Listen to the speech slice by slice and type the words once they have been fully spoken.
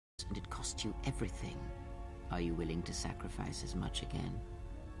and it cost you everything. Are you willing to sacrifice as much again?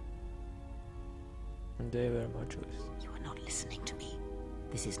 They were my choice. You are not listening to me.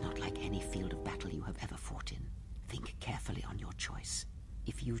 This is not like any field of battle you have ever fought in. Think carefully on your choice.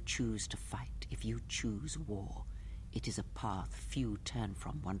 If you choose to fight, if you choose war, it is a path few turn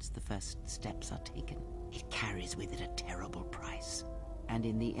from once the first steps are taken. It carries with it a terrible price. And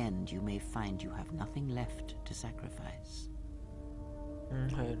in the end, you may find you have nothing left to sacrifice.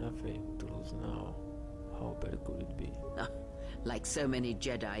 I have nothing to lose now. How bad could it be? Like so many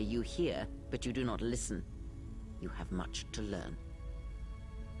Jedi, you hear, but you do not listen. You have much to learn.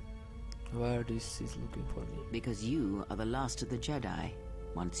 Why are these Sith looking for me? Because you are the last of the Jedi.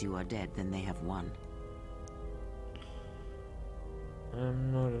 Once you are dead, then they have won.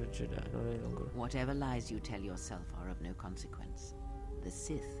 I'm not a Jedi, not any longer. Whatever lies you tell yourself are of no consequence. The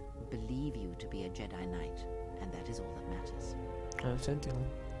Sith believe you to be a Jedi Knight, and that is all that matters. I'm Sentinel.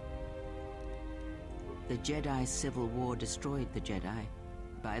 The Jedi Civil War destroyed the Jedi.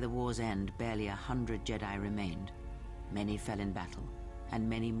 By the war's end, barely 100 Jedi remained. Many fell in battle, and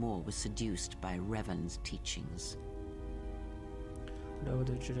many more were seduced by Revan's teachings. What about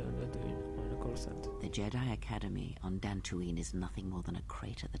the Jedi on the Coruscant? The Jedi Academy on Dantooine is nothing more than a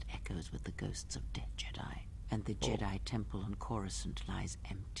crater that echoes with the ghosts of dead Jedi. And the Jedi Temple on Coruscant lies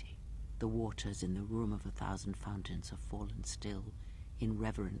empty. The waters in the Room of 1,000 Fountains have fallen still, in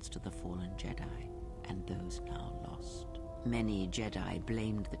reverence to the fallen Jedi, and those now lost. Many Jedi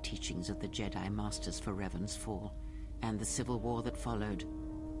blamed the teachings of the Jedi Masters for Revan's fall, and the civil war that followed.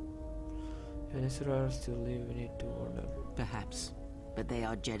 Even if there are still live, we need to warn them. Perhaps, but they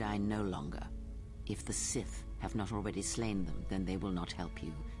are Jedi no longer. If the Sith have not already slain them, then they will not help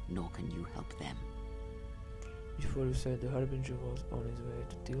you, nor can you help them. Before you said the Harbinger was on his way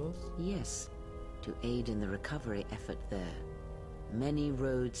to Telos? Yes, to aid in the recovery effort there. Many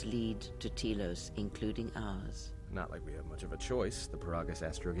roads lead to Telos, including ours. Not like we have much of a choice, the Paragus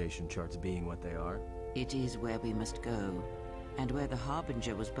astrogation charts being what they are. It is where we must go, and where the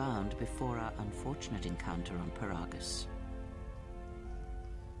Harbinger was bound before our unfortunate encounter on Paragus.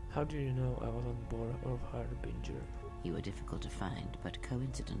 How did you know I was on board of Harbinger? You were difficult to find, but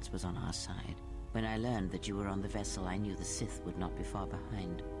coincidence was on our side. When I learned that you were on the vessel, I knew the Sith would not be far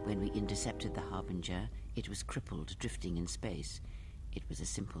behind. When we intercepted the Harbinger, it was crippled, drifting in space. It was a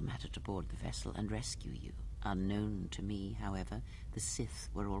simple matter to board the vessel and rescue you. Unknown to me, however, the Sith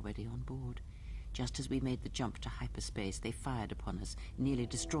were already on board. Just as we made the jump to hyperspace, they fired upon us, nearly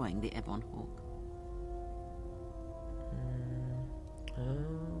destroying the Ebon Hawk.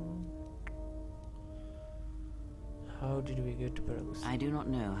 How did we get to Paragus? I do not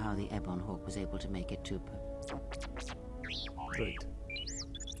know how the Ebon Hawk was able to make it to Great.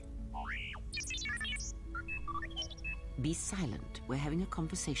 Be silent. We're having a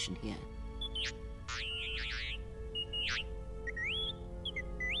conversation here.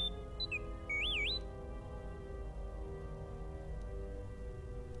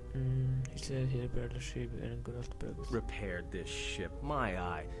 He said he repaired the ship and got off to Paragus. Repaired this ship, my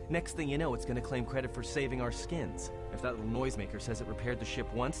eye. Next thing you know, it's gonna claim credit for saving our skins. If that little noisemaker says it repaired the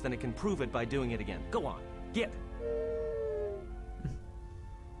ship once, then it can prove it by doing it again. Go on, get!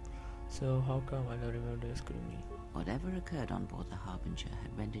 So how come I don't remember rescuing me? Whatever occurred on board the Harbinger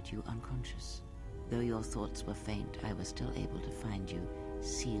had rendered you unconscious. Though your thoughts were faint, I was still able to find you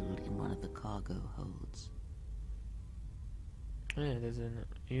sealed in one of the cargo holds. Yeah, there's an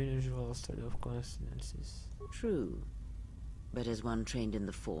unusual study of coincidences. True. But as one trained in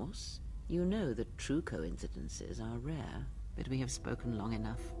the Force, you know that true coincidences are rare. But we have spoken long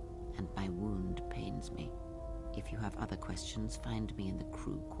enough, and my wound pains me. If you have other questions, find me in the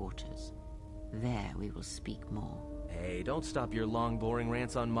crew quarters. There we will speak more. Hey, don't stop your long, boring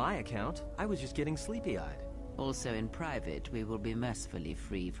rants on my account. I was just getting sleepy-eyed. Also in private, we will be mercifully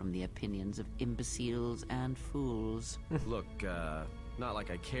free from the opinions of imbeciles and fools. Look, not like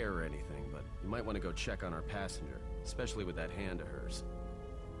I care or anything, but you might want to go check on our passenger, especially with that hand of hers.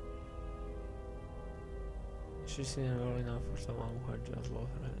 She seemed well enough for someone who had just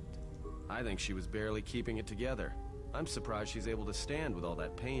lost her hand. I think she was barely keeping it together. I'm surprised she's able to stand with all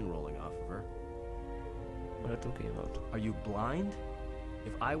that pain rolling off of her. What are you talking about? Are you blind?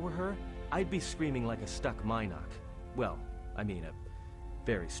 If I were her, I'd be screaming like a stuck Minoc. Well, I mean a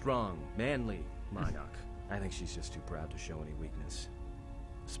very strong, manly Minoc. I think she's just too proud to show any weakness.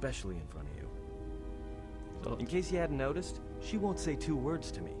 Especially in front of you. So, In case you hadn't noticed, she won't say 2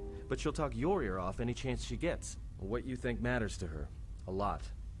 words to me, but she'll talk your ear off any chance she gets. What you think matters to her. A lot.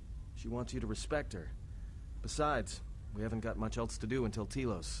 She wants you to respect her. Besides, we haven't got much else to do until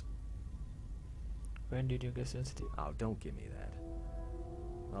Telos. when did you get sensitive? Oh, don't give me that.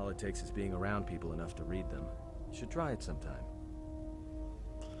 All it takes is being around people enough to read them. You should try it sometime.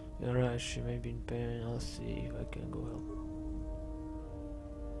 You're right, she may be in pain. I'll see if I can go help.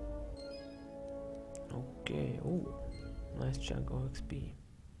 Okay, oh, nice chunk of XP.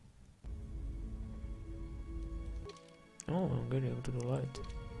 Oh, I'm getting up to the light.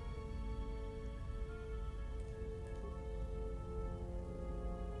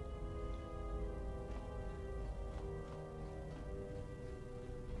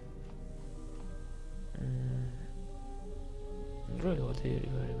 Droid was here, if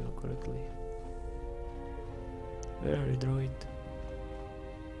I remember correctly. Where are you, droid?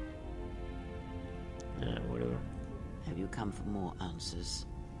 Whatever. Have you come for more answers?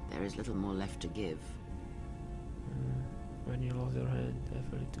 There is little more left to give. When you lost your hand, I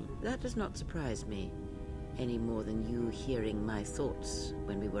felt it too. That does not surprise me, any more than you hearing my thoughts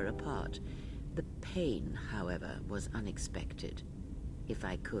when we were apart. The pain, however, was unexpected. If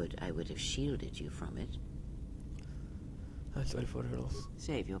I could, I would have shielded you from it. I'm sorry for your loss.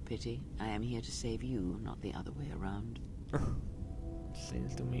 Save your pity. I am here to save you, not the other way around.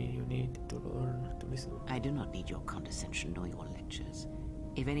 Seems to me you need to learn to listen. I do not need your condescension nor your lectures.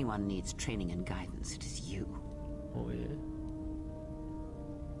 If anyone needs training and guidance, it is you. Oh yeah?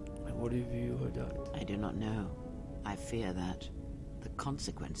 And what if you heard that? I do not know. I fear that the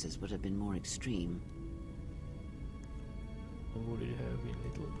consequences would have been more extreme. Or would it have been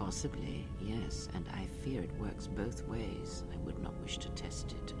little? Possibly, yes, and I fear it works both ways. I would not wish to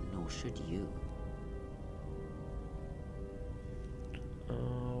test it, nor should you.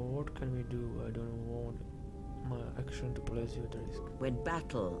 What can we do? I don't want my action to place you at risk. When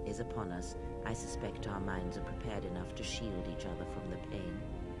battle is upon us, I suspect our minds are prepared enough to shield each other from the pain.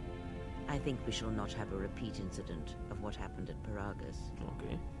 I think we shall not have a repeat incident of what happened at Paragus.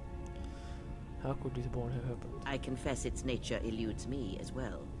 Okay. How could this bond have happened? I confess its nature eludes me as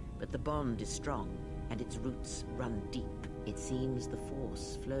well, but the bond is strong, and its roots run deep. It seems the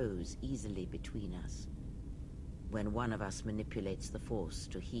Force flows easily between us. When one of us manipulates the Force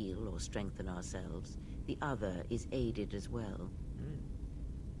to heal or strengthen ourselves, the other is aided as well.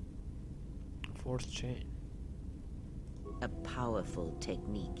 Force chain. A powerful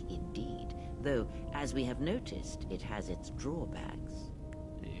technique indeed, though, as we have noticed, it has its drawbacks.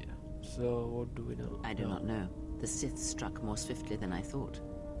 Yeah. So, what do we know? I do not know. The Sith struck more swiftly than I thought,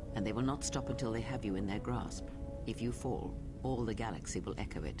 and they will not stop until they have you in their grasp. If you fall, all the galaxy will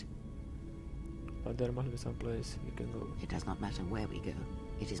echo it. But there must be some place we can go. It does not matter where we go.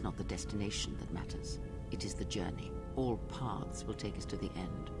 It is not the destination that matters. It is the journey. All paths will take us to the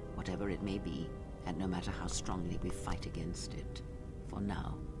end, whatever it may be, and no matter how strongly we fight against it. For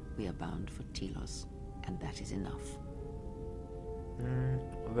now, we are bound for Telos, and that is enough.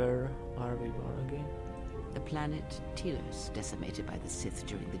 Where are we born again? The planet Telos, decimated by the Sith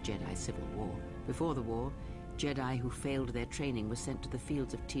during the Jedi Civil War. Before the war, Jedi who failed their training were sent to the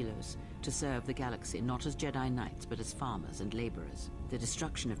fields of Telos to serve the galaxy, not as Jedi Knights, but as farmers and laborers. The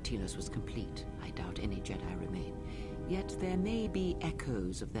destruction of Telos was complete. I doubt any Jedi remain. Yet there may be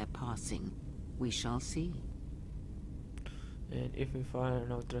echoes of their passing. We shall see. And if we find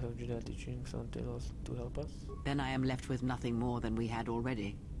no trace of Jedi teachings on Telos to help us? Then I am left with nothing more than we had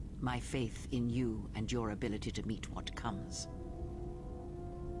already. My faith in you and your ability to meet what comes.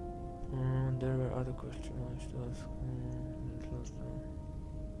 There were other questions I should ask.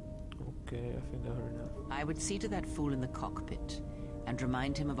 Okay, I think I heard enough. I would see to that fool in the cockpit and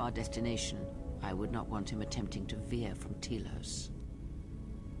remind him of our destination. I would not want him attempting to veer from Telos.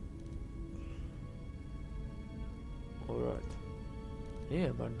 Alright. Yeah,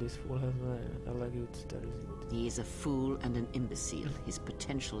 but this fool has I like it, that is it. He is a fool and an imbecile. His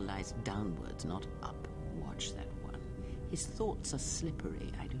potential lies downwards, not up. Watch that one. His thoughts are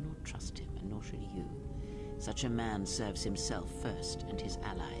slippery. I do not trust him, and nor should you. Such a man serves himself first, and his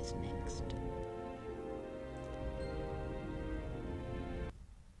allies next.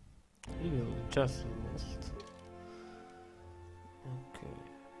 He will just lost. Okay.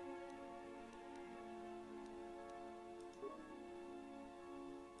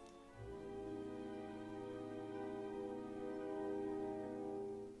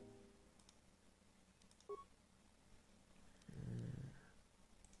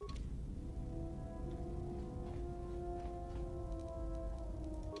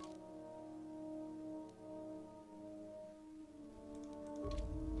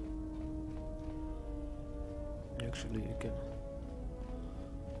 Actually, you can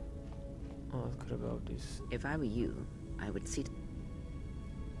ask her about this. If I were you, I would see...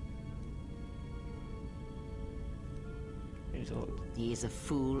 He's old. He is a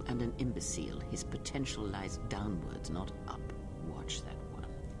fool and an imbecile. His potential lies downwards, not up. Watch that one.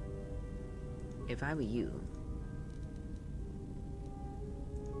 If I were you,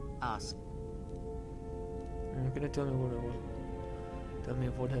 ask. Can you tell me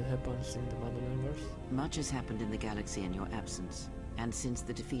what has happened in the Mandalorianverse? Much has happened in the galaxy in your absence, and since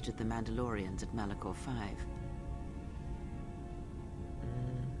the defeat of the Mandalorians at Malachor 5.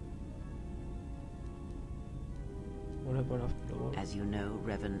 What happened after the war? As you know,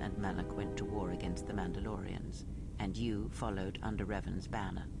 Revan and Malak went to war against the Mandalorians, and you followed under Revan's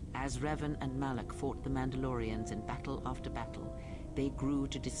banner. As Revan and Malak fought the Mandalorians in battle after battle, they grew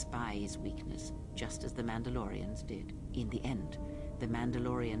to despise weakness, just as the Mandalorians did. In the end, the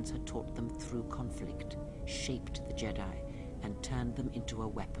Mandalorians had taught them through conflict, shaped the Jedi, and turned them into a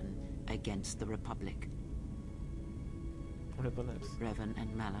weapon against the Republic. What happened next? Revan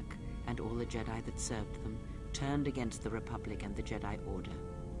and Malak, and all the Jedi that served them, turned against the Republic and the Jedi Order.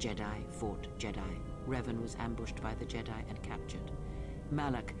 Jedi fought Jedi. Revan was ambushed by the Jedi and captured.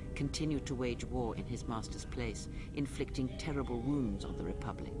 Malak continued to wage war in his master's place, inflicting terrible wounds on the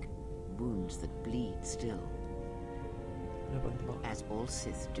Republic. Wounds that bleed still. As all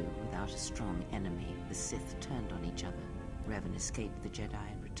Sith do without a strong enemy, the Sith turned on each other. Revan escaped the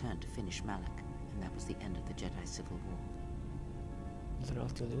Jedi and returned to finish Malak, and that was the end of the Jedi Civil War. Is there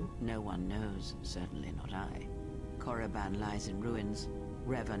else to do? No one knows, certainly not I. Korriban lies in ruins,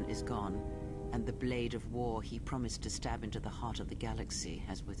 Revan is gone, and the blade of war he promised to stab into the heart of the galaxy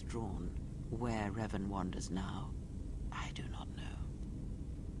has withdrawn. Where Revan wanders now, I do not know.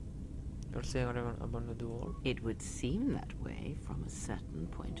 You're saying Revan abandoned the war? It would seem that way from a certain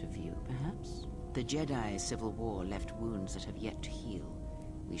point of view, perhaps. The Jedi Civil War left wounds that have yet to heal.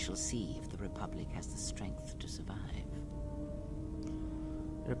 We shall see if the Republic has the strength to survive.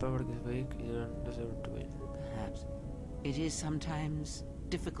 The Republic is weak, you don't deserve to win. Perhaps. It is sometimes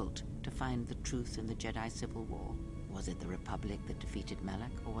difficult to find the truth in the Jedi Civil War. Was it the Republic that defeated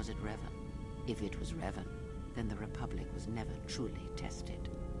Malak, or was it Revan? If it was Revan, then the Republic was never truly tested.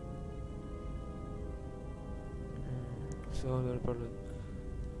 So the Republic...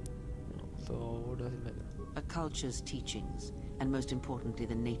 No, so what does it matter? A culture's teachings, and most importantly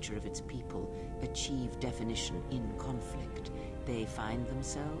the nature of its people, achieve definition in conflict. They find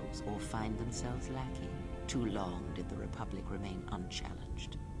themselves or find themselves lacking. Too long did the Republic remain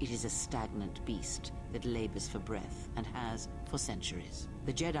unchallenged. It is a stagnant beast that labors for breath and has for centuries.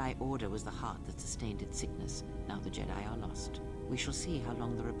 The Jedi Order was the heart that sustained its sickness. Now the Jedi are lost. We shall see how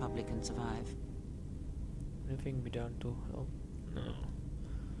long the Republic can survive. Anything be done to help? No.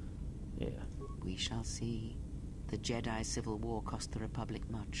 Yeah. We shall see. The Jedi Civil War cost the Republic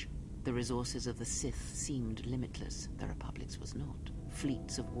much. The resources of the Sith seemed limitless. The Republic's was not.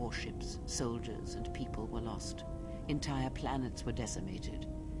 Fleets of warships, soldiers, and people were lost. Entire planets were decimated.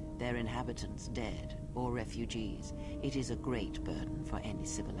 Their inhabitants dead or refugees. It is a great burden for any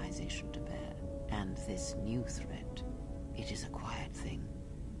civilization to bear. And this new threat, it is a quiet thing.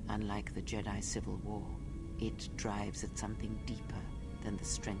 Unlike the Jedi Civil War, it drives at something deeper than the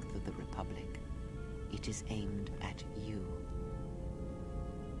strength of the Republic. It is aimed at you.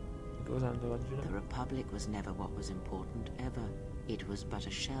 Because I'm the one Jedi. The Republic was never what was important, ever. It was but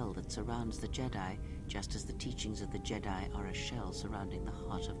a shell that surrounds the Jedi, just as the teachings of the Jedi are a shell surrounding the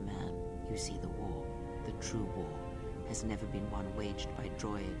heart of man. You see, the war, the true war, has never been one waged by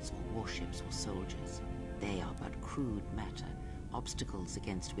droids or warships or soldiers. They are but crude matter, obstacles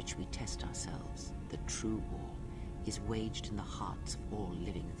against which we test ourselves. The true war is waged in the hearts of all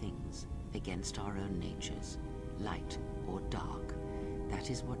living things, against our own natures, light or dark. That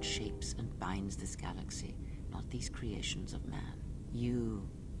is what shapes and binds this galaxy, not these creations of man. You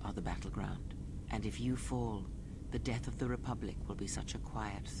are the battleground, and if you fall, the death of the Republic will be such a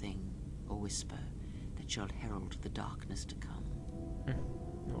quiet thing, a whisper, that shall herald the darkness to come.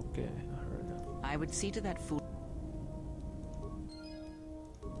 Okay, I heard that. I would see to that fool...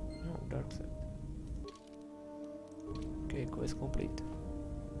 No, dark side. Okay, quest complete.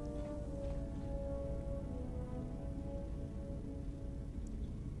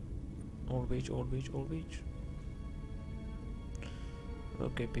 Old beach, old beach, old beach.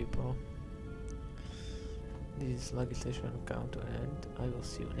 Okay, people. This is Lucky Session come to an end. I will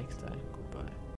see you next time. Goodbye.